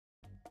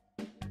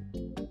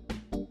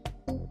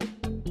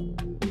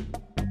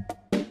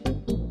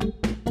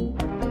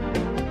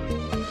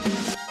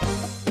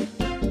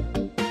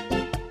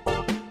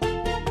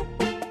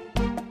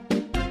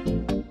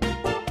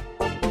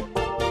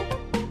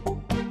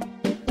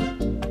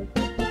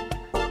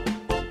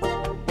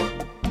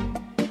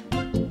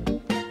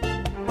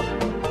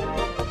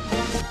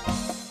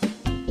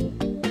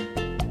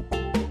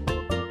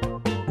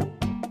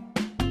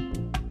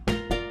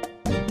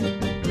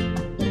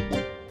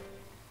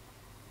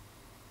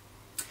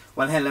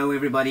Well, hello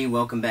everybody,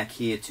 welcome back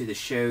here to the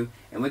show,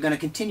 and we're going to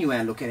continue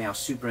our look at our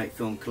Super 8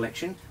 film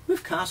collection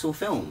with Castle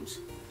Films.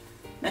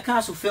 Now,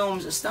 Castle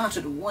Films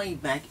started way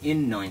back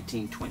in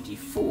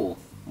 1924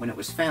 when it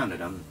was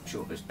founded. I'm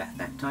sure it was back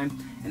that time,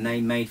 and they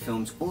made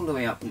films all the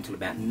way up until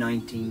about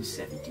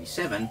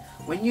 1977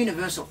 when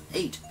Universal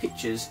 8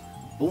 Pictures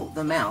bought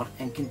them out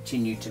and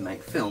continued to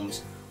make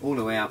films all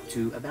the way up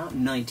to about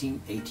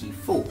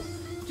 1984,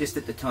 just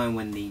at the time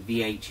when the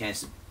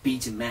VHS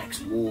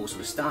Betamax wars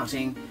were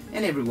starting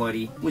and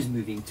everybody was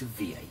moving to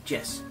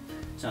VHS.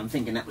 So I'm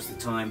thinking that was the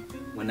time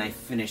when they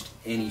finished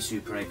any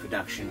Super 8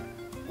 production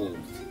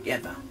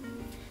altogether.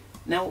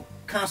 Now,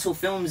 Castle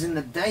Films in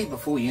the day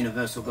before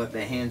Universal got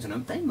their hands on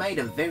them, they made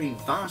a very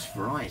vast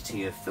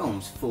variety of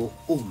films for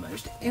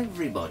almost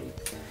everybody.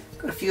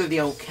 Got a few of the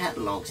old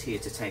catalogues here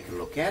to take a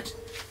look at,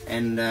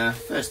 and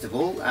first of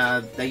all,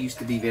 they used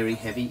to be very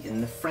heavy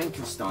in the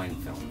Frankenstein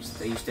films.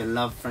 They used to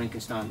love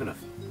Frankenstein. I've got a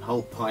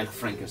whole pile of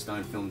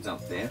Frankenstein films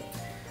up there.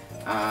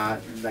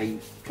 They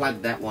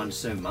plugged that one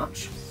so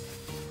much.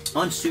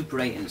 On Super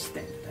 8 and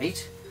Standard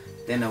 8.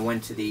 Then I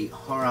went to the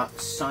horror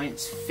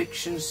science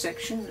fiction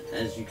section.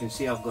 As you can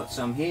see, I've got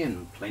some here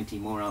and plenty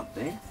more out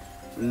there.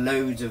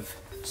 Loads of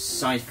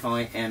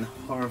sci-fi and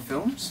horror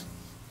films.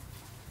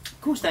 Of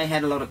course, they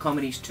had a lot of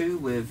comedies too,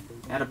 with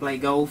How to Play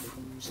Golf,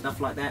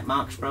 stuff like that,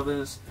 Marx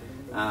Brothers.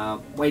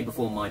 Way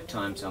before my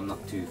time, so I'm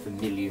not too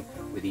familiar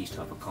with these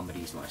type of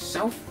comedies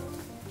myself.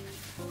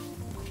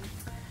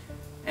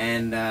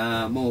 And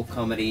more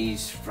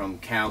comedies, from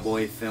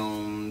cowboy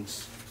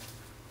films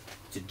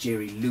to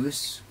Jerry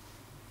Lewis.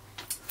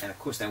 And of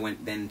course they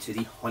went then to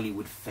the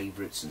Hollywood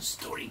favourites and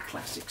story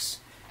classics.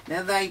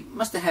 Now, they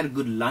must have had a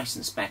good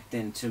license back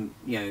then to,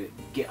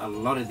 get a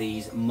lot of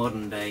these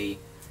modern day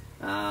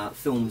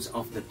films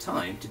of the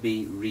time to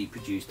be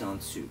reproduced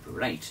on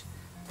Super 8.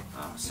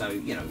 So,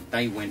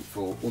 they went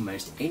for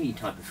almost any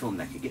type of film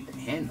they could get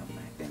their hand on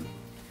back then.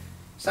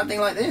 Something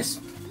like this.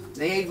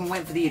 They even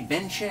went for the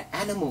adventure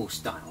animal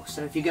style.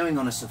 So if you're going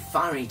on a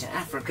safari to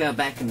Africa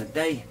back in the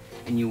day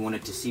and you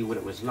wanted to see what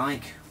it was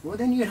like, well,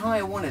 then you'd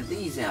hire one of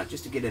these out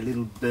just to get a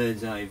little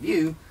bird's eye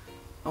view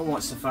on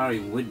what safari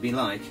would be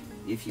like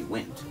if you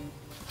went.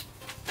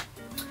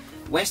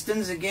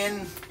 Westerns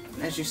again,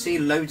 as you see,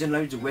 loads and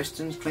loads of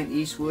westerns, Clint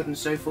Eastwood and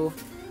so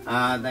forth.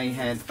 They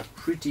had a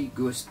pretty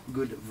good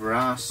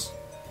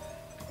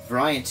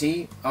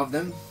variety of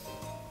them.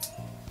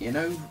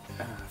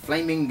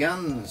 Flaming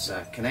Guns,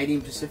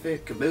 Canadian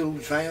Pacific, Kabul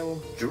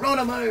Trail,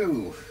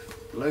 Geronimo,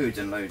 loads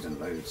and loads and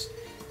loads.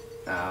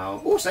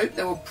 Also,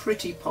 they were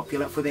pretty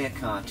popular for their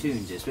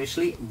cartoons,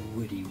 especially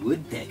Woody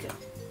Woodpecker.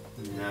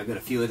 I've got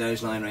a few of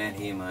those lying around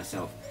here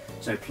myself.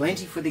 So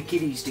plenty for the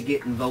kiddies to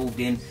get involved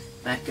in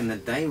back in the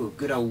day with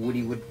good old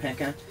Woody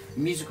Woodpecker.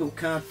 Musical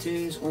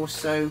cartoons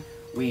also,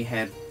 we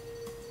had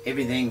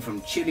everything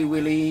from Chilly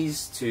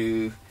Willies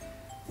to,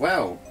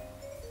 well,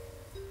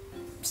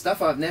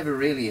 stuff I've never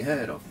really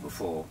heard of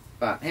before.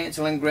 But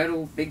Hansel and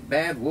Gretel, Big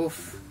Bad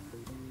Wolf,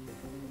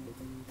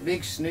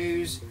 Big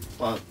Snooze,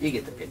 well, you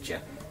get the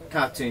picture.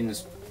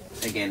 Cartoons,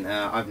 again,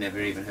 I've never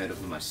even heard of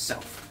them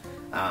myself.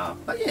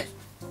 But yeah.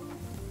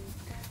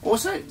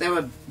 Also, they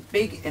were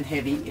big and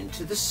heavy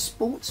into the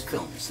sports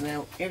films.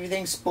 Now,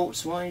 everything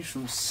sports-wise,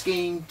 from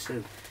skiing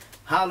to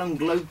Harlem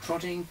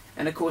Globetrotting,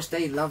 and of course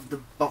they loved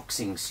the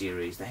boxing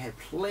series. They had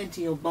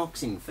plenty of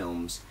boxing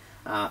films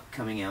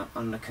coming out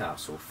on the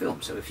Castle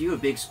Film. So if you were a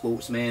big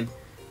sportsman,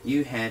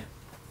 you had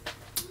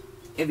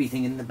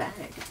everything in the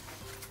bag.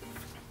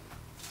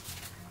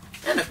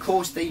 And of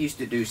course they used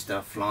to do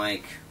stuff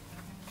like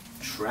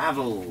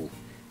travel.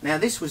 Now,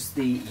 this was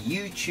the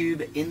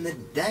YouTube in the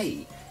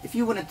day. If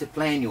you wanted to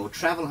plan your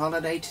travel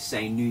holiday to,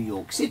 say, New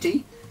York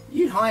City,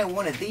 you'd hire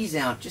one of these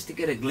out just to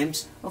get a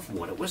glimpse of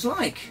what it was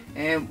like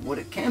and what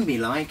it can be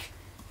like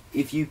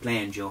if you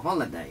planned your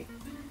holiday.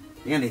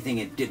 The only thing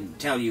it didn't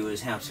tell you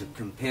is how to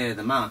compare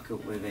the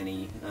market with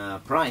any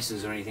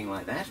prices or anything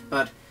like that,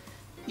 but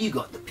you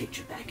got the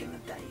picture back in the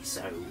day.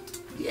 So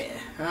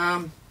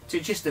yeah, so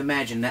just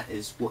imagine that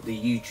is what the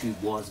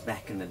YouTube was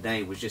back in the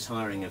day, was just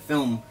hiring a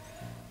film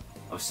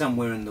of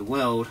somewhere in the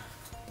world.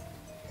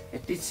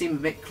 It did seem a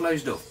bit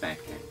closed off back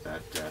then,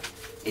 but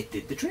it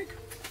did the trick.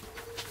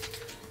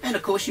 And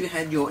of course you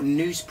had your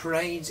news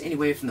parades,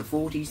 anywhere from the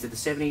 40s to the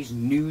 70s,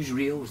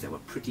 newsreels. They were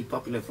pretty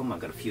popular film. I've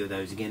got a few of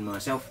those again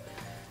myself.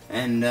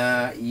 And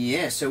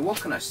yeah, so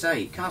what can I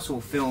say?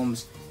 Castle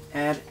Films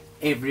had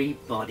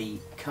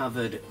everybody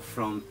covered,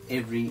 from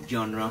every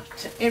genre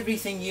to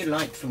everything you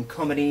liked, from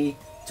comedy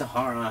to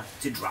horror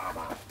to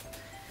drama.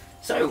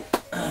 So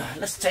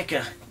let's take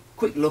a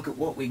quick look at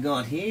what we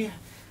got here.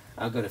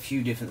 I've got a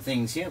few different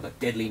things here. I've got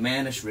Deadly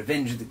Madness,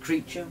 Revenge of the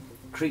Creature,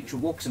 Creature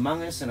Walks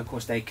Among Us, and of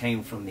course they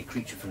came from the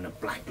Creature from the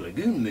Black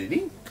Lagoon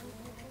movie.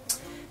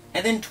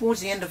 And then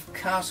towards the end of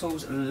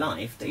Castle's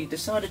life, they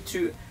decided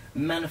to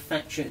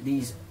manufacture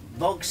these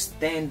bog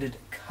standard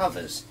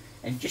covers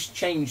and just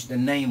change the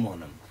name on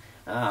them.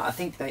 I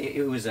think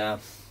it was a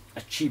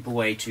cheaper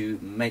way to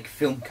make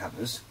film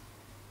covers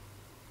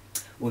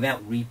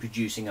without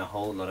reproducing a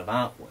whole lot of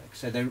artwork.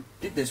 So they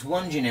did this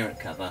one generic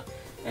cover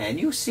and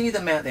you'll see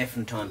them out there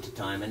from time to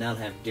time, and they'll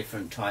have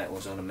different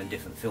titles on them and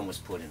different films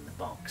put in the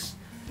box.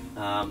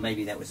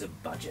 Maybe that was a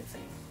budget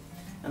thing.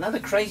 Another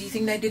crazy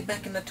thing they did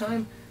back in the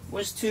time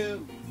was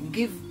to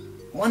give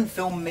one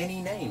film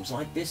many names,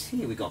 like this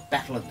here. We got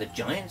Battle of the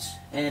Giants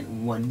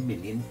and 1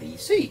 Million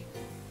BC.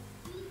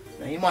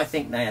 Now you might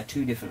think they are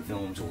two different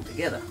films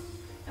altogether.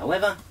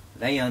 However,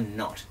 they are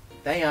not.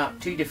 They are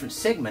two different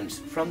segments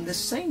from the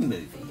same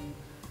movie.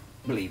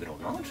 Believe it or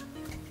not.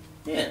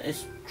 Yeah,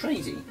 it's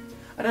crazy.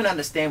 I don't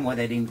understand why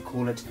they didn't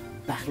call it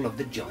Battle of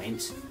the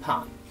Giants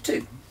Part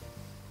 2.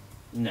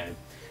 No.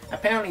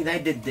 Apparently they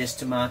did this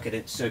to market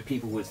it so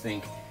people would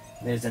think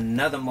there's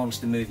another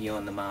monster movie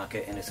on the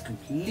market and it's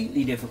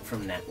completely different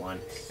from that one.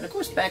 And of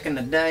course back in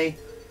the day,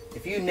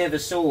 if you never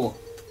saw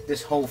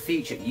this whole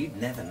feature, you'd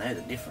never know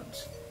the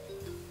difference.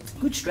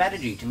 Good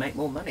strategy to make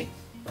more money,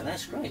 but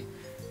that's great.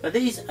 But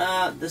these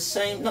are the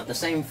same, not the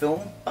same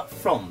film, but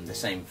from the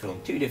same film.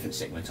 Two different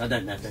segments. I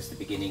don't know if that's the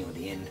beginning or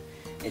the end.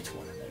 It's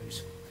one of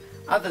those.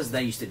 Others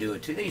they used to do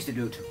it to. They used to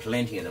do it to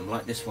plenty of them,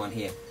 like this one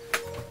here.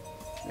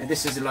 Now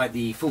this is like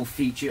the full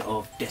feature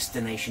of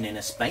Destination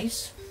Inner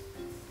Space.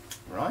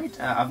 Right?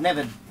 I've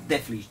never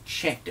definitely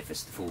checked if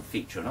it's the full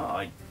feature or not.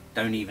 I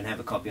don't even have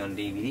a copy on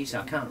DVD, so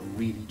I can't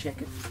really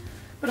check it.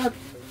 But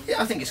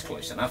I think it's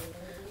close enough.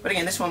 But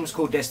again, this one was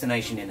called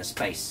Destination Inner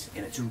Space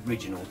in its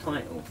original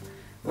title.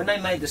 When they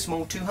made the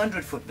small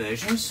 200-foot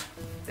versions,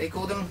 they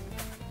called them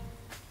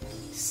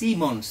Sea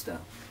Monster.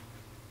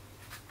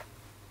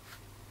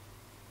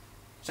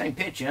 Same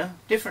picture,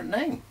 different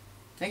name.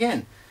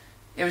 Again,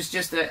 it was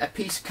just a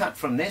piece cut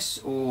from this,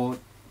 or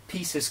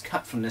pieces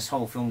cut from this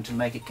whole film to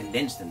make it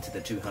condensed into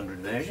the 200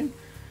 version.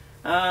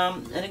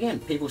 And again,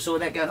 people saw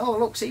that going, oh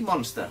look, Sea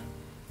Monster.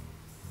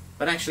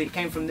 But actually it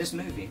came from this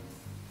movie.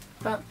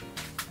 But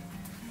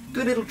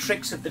good little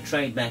tricks of the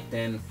trade back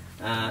then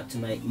to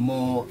make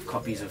more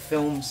copies of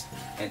films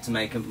and to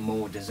make them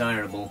more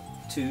desirable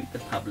to the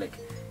public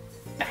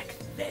back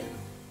then.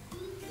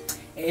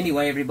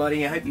 Anyway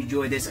everybody, I hope you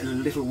enjoyed this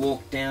little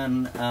walk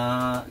down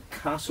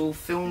Castle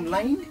Film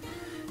Lane.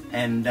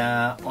 And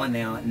on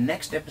our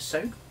next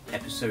episode,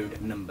 episode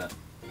number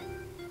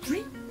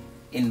 3,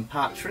 in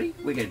part 3,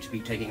 we're going to be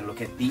taking a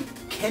look at the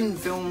Ken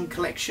Film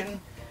Collection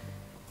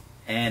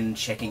and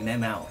checking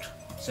them out.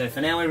 So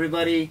for now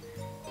everybody,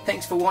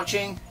 thanks for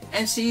watching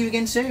and see you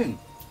again soon.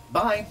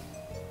 Bye.